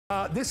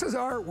This is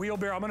our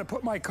wheelbarrow. I'm gonna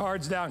put my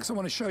cards down because I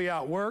wanna show you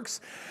how it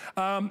works.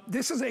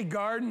 This is a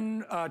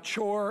garden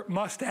chore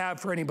must-have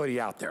for anybody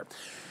out there.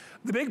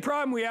 The big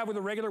problem we have with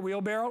a regular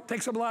wheelbarrow, it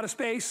takes up a lot of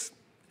space.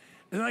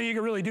 There's nothing you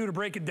can really do to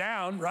break it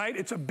down, right?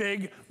 It's a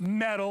big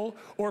metal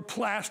or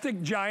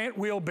plastic giant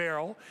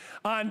wheelbarrow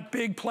on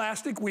big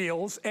plastic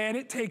wheels, and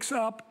it takes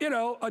up, you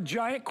know, a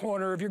giant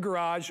corner of your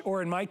garage,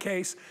 or in my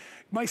case,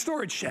 my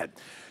storage shed.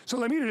 So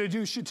let me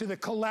introduce you to the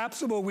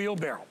collapsible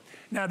wheelbarrow.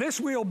 Now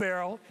this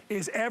wheelbarrow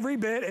is every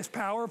bit as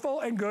powerful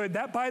and good.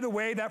 That, by the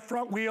way, that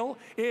front wheel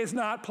is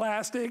not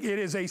plastic. It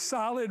is a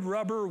solid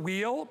rubber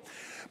wheel.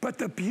 But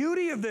the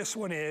beauty of this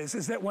one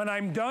is that when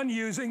I'm done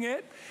using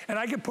it, and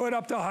I can put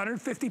up to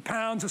 150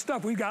 pounds of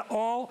stuff, we've got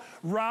all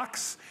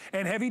rocks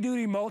and heavy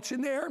duty mulch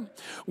in there.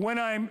 When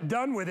I'm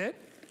done with it,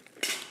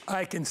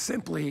 I can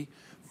simply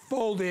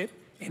fold it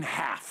in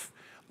half.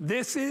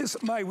 This is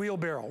my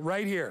wheelbarrow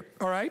right here,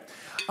 all right?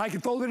 I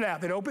can fold it in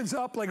half. It opens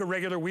up like a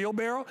regular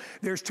wheelbarrow.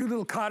 There's two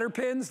little cotter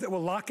pins that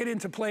will lock it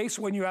into place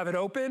when you have it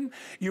open.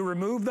 You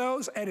remove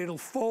those and it'll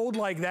fold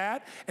like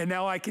that. And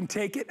now I can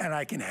take it and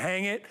I can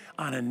hang it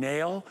on a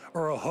nail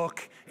or a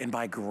hook in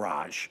my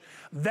garage.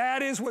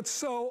 That is what's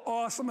so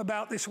awesome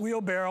about this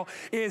wheelbarrow,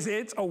 is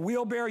it's a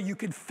wheelbarrow you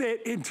can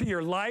fit into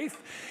your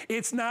life.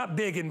 It's not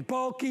big and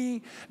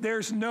bulky.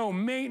 There's no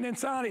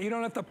maintenance on it. You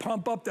don't have to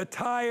pump up the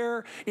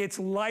tire. It's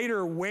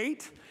lighter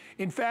weight.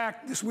 In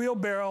fact, this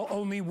wheelbarrow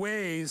only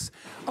weighs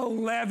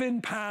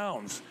 11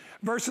 pounds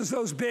versus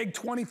those big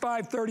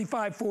 25,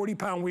 35,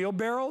 40-pound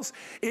wheelbarrows.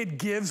 It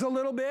gives a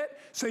little bit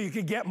so you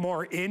can get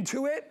more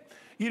into it.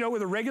 You know,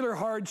 with a regular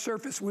hard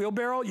surface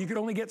wheelbarrow, you could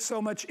only get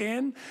so much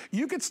in.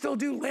 You could still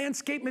do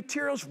landscape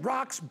materials,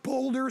 rocks,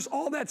 boulders,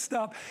 all that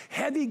stuff.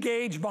 Heavy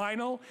gauge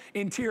vinyl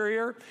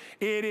interior.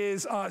 It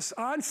is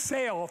on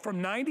sale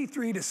from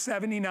 $93 to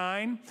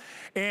 $79,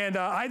 and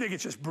I think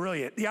it's just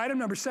brilliant. The item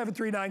number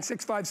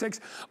 739656.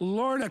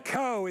 Lorna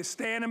Coe is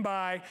standing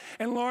by,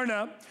 and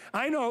Lorna,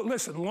 I know,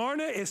 listen,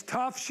 Lorna is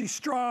tough, she's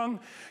strong,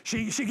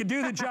 she can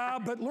do the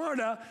job, but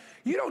Lorna,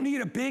 you don't need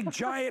a big,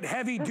 giant,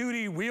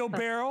 heavy-duty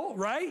wheelbarrow,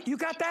 right? You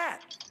got that.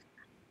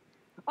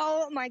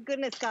 Oh my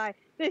goodness, Guy.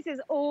 This is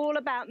all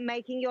about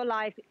making your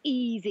life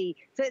easy.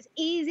 So it's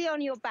easy on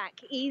your back,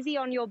 easy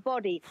on your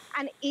body,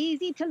 and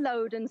easy to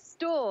load and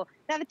store.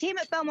 Now, the team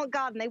at Belmont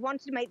Garden, they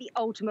wanted to make the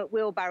ultimate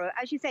wheelbarrow.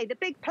 As you say, the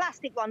big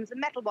plastic ones, the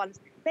metal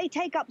ones, they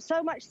take up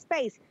so much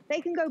space.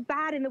 They can go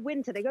bad in the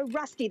winter. They go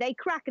rusty. They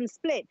crack and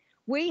split.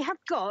 We have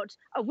got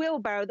a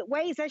wheelbarrow that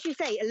weighs, as you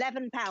say,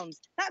 11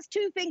 pounds. That's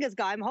 2 fingers,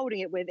 Guy, I'm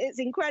holding it with. It's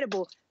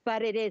incredible,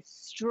 but it is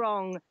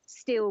strong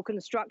steel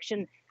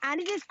construction,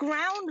 and it is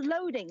ground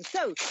loading.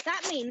 So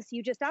that means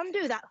you just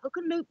undo that hook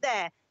and loop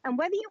there, and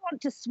whether you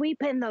want to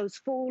sweep in those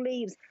fall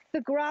leaves,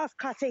 the grass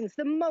cuttings,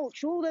 the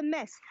mulch, all the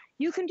mess,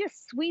 you can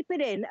just sweep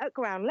it in at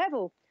ground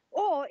level.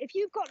 Or if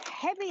you've got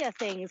heavier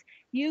things,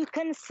 you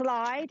can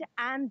slide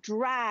and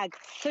drag.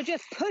 So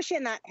just push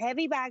in that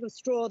heavy bag of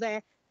straw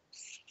there,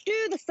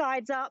 do the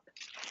sides up.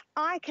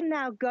 I can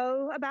now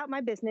go about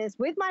my business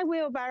with my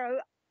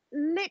wheelbarrow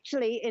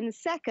literally in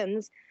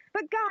seconds.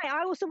 But Guy,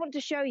 I also want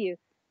to show you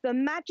the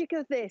magic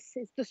of this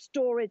is the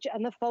storage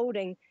and the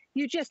folding.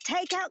 You just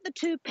take out the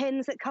 2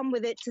 pins that come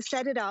with it to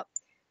set it up.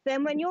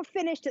 Then when you're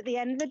finished at the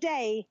end of the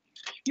day,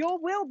 your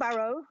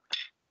wheelbarrow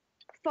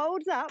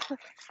folds up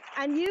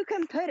and you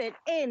can put it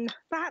in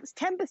perhaps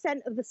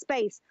 10% of the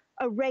space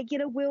a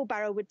regular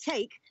wheelbarrow would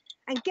take.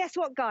 And guess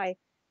what, Guy?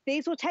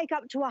 These will take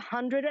up to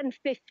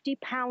 150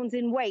 pounds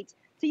in weight.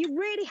 So you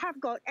really have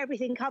got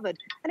everything covered.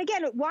 And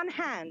again, at one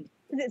hand,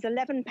 because it's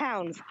 11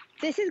 pounds,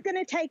 this is going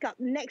to take up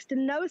next to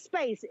no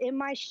space in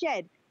my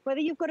shed. Whether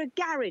you've got a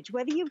garage,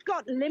 whether you've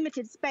got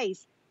limited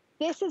space,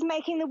 this is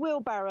making the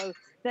wheelbarrow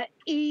the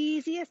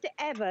easiest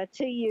ever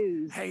to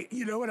use. Hey,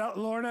 you know what,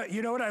 Lorna,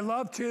 you know what I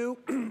love too,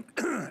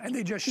 and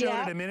they just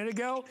showed it a minute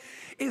ago,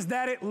 is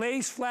that it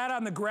lays flat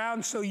on the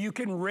ground so you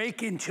can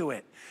rake into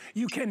it.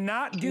 You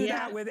cannot do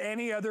that with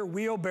any other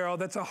wheelbarrow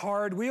that's a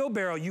hard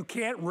wheelbarrow. You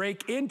can't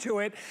rake into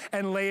it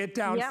and lay it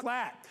down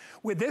flat.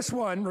 With this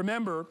one,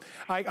 remember,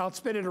 I'll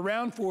spin it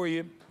around for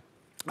you.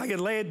 I can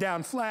lay it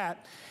down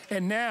flat,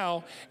 and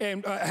now,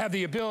 have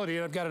the ability,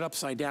 and I've got it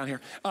upside down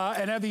here,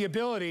 and have the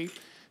ability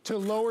to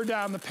lower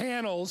down the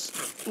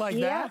panels like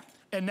that.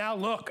 And now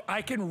look,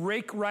 I can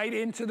rake right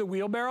into the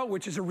wheelbarrow,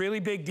 which is a really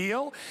big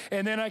deal.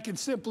 And then I can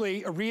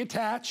simply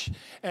reattach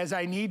as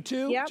I need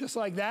to, just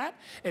like that.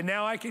 And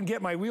now I can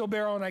get my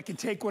wheelbarrow and I can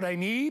take what I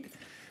need,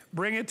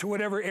 bring it to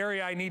whatever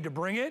area I need to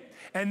bring it.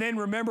 And then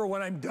remember,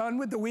 when I'm done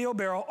with the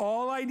wheelbarrow,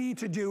 all I need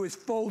to do is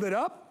fold it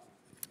up,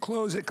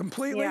 close it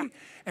completely,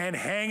 and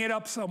hang it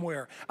up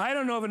somewhere. I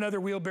don't know of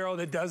another wheelbarrow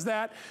that does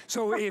that.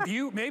 So if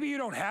maybe you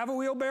don't have a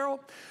wheelbarrow,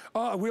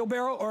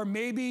 or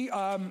maybe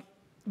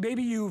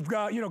maybe you've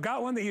got,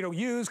 got one that you don't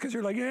use because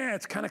you're like, yeah,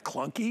 it's kind of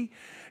clunky.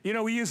 You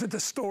know, we use it to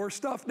store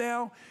stuff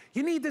now.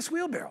 You need this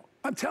wheelbarrow.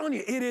 I'm telling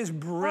you, it is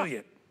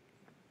brilliant.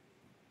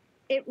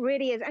 It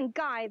really is. And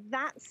Guy,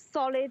 that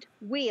solid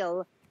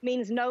wheel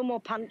means no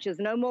more punctures,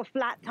 no more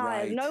flat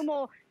tires, no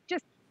more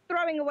just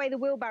throwing away the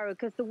wheelbarrow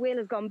because the wheel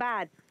has gone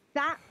bad.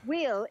 That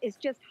wheel is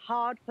just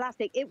hard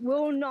plastic. It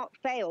will not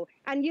fail.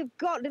 And you've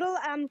got little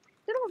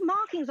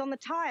markings on the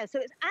tire, so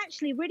it's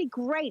actually really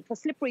great for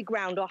slippery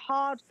ground or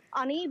hard,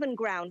 uneven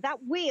ground. That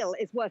wheel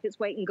is worth its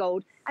weight in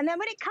gold. And then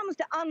when it comes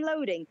to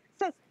unloading,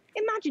 so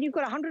imagine you've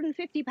got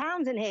 150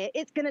 pounds in here,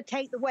 it's gonna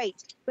take the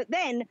weight. But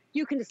then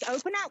you can just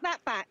open out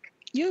that back,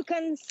 you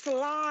can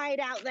slide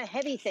out the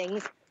heavy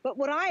things. But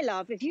what I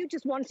love, if you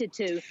just wanted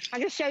to, I'll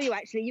just show you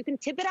actually, you can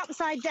tip it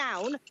upside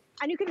down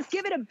and you can just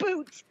give it a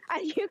boot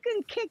and you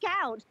can kick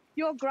out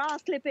your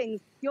grass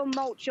clippings, your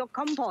mulch, your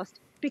compost.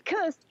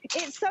 Because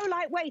it's so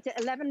lightweight at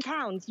 11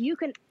 pounds, you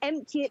can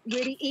empty it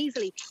really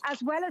easily,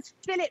 as well as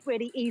fill it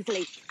really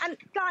easily. And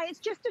Guy, it's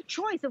just a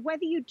choice of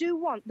whether you do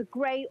want the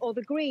gray or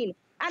the green.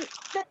 And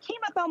the team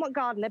at Belmont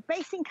Garden, they're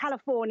based in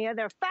California.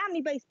 They're a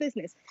family-based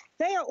business.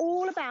 They are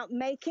all about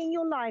making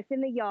your life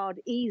in the yard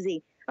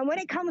easy. And when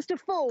it comes to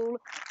fall,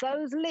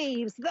 those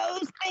leaves,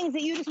 those things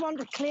that you just want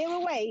to clear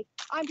away,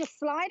 I'm just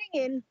sliding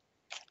in,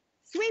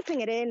 sweeping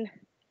it in,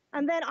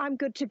 and then I'm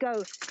good to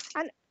go.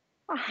 And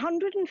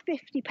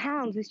 150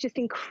 pounds is just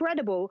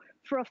incredible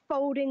for a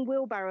folding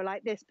wheelbarrow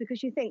like this,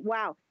 because you think,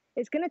 wow,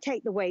 it's going to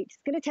take the weight, it's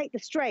going to take the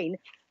strain.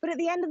 But at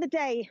the end of the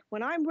day,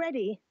 when I'm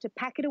ready to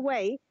pack it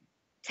away,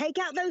 take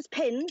out those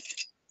pins,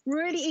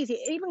 really easy.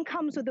 It even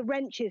comes with the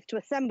wrenches to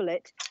assemble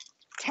it.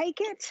 Take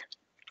it,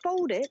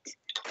 fold it,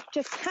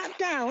 just tap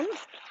down,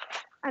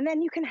 and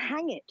then you can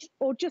hang it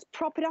or just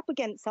prop it up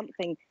against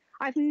something.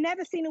 I've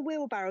never seen a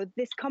wheelbarrow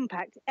this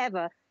compact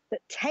ever that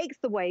takes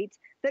the weight,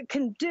 that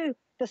can do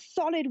the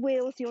solid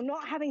wheels. You're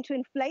not having to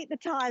inflate the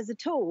tires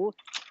at all.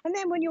 And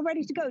then when you're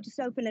ready to go, just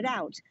open it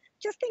out.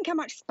 Just think how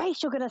much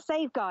space you're going to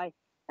save, Guy.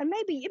 And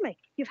maybe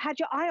you've had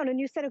your eye on a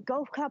new set of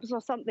golf clubs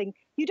or something.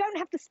 You don't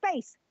have the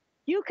space.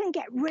 You can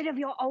get rid of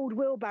your old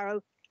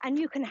wheelbarrow and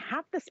you can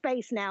have the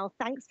space now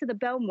thanks to the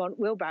Belmont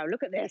wheelbarrow.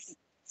 Look at this.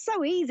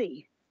 So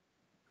easy.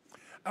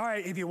 All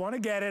right, if you want to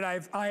get it,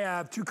 I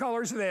have two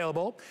colors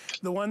available.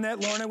 The one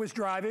that Lorna was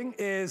driving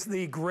is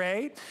the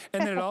gray,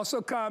 and then it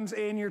also comes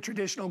in your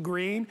traditional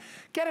green.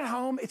 Get it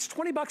home. It's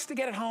 20 bucks to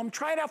get it home.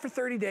 Try it out for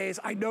 30 days.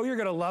 I know you're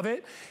going to love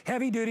it.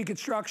 Heavy-duty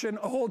construction,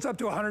 holds up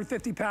to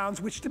 150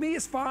 pounds, which to me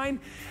is fine.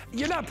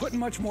 You're not putting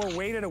much more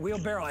weight in a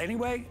wheelbarrow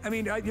anyway. I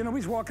mean, you know,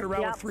 he's walking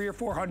around with 300 or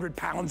 400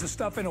 pounds of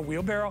stuff in a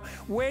wheelbarrow.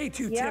 Way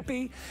too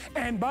tippy.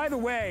 And by the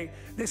way,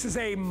 this is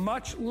a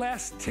much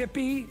less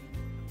tippy,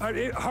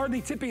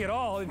 hardly tippy at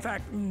all. In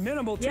fact,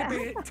 minimal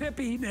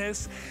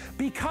tippiness,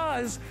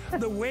 because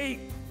the weight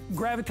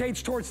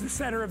gravitates towards the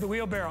center of the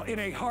wheelbarrow. In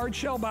a hard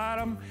shell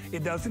bottom,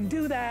 it doesn't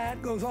do that.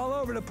 It goes all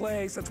over the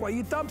place. That's why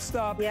you dump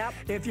stuff.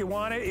 If you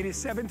want it, it is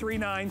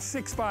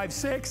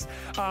 739-656.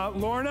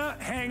 Lorna,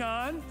 hang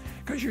on,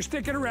 because you're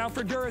sticking around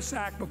for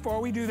Durasac. Before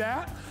we do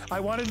that, I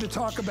wanted to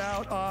talk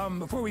about,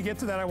 before we get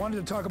to that, I wanted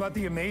to talk about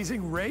the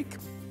amazing rake.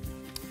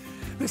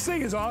 This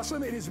thing is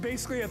awesome. It is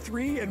basically a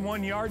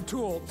 3-in-1 yard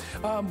tool.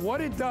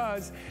 What it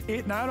does,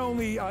 it not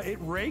only, it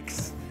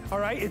rakes, all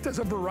right, it does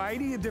a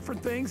variety of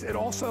different things. It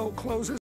also closes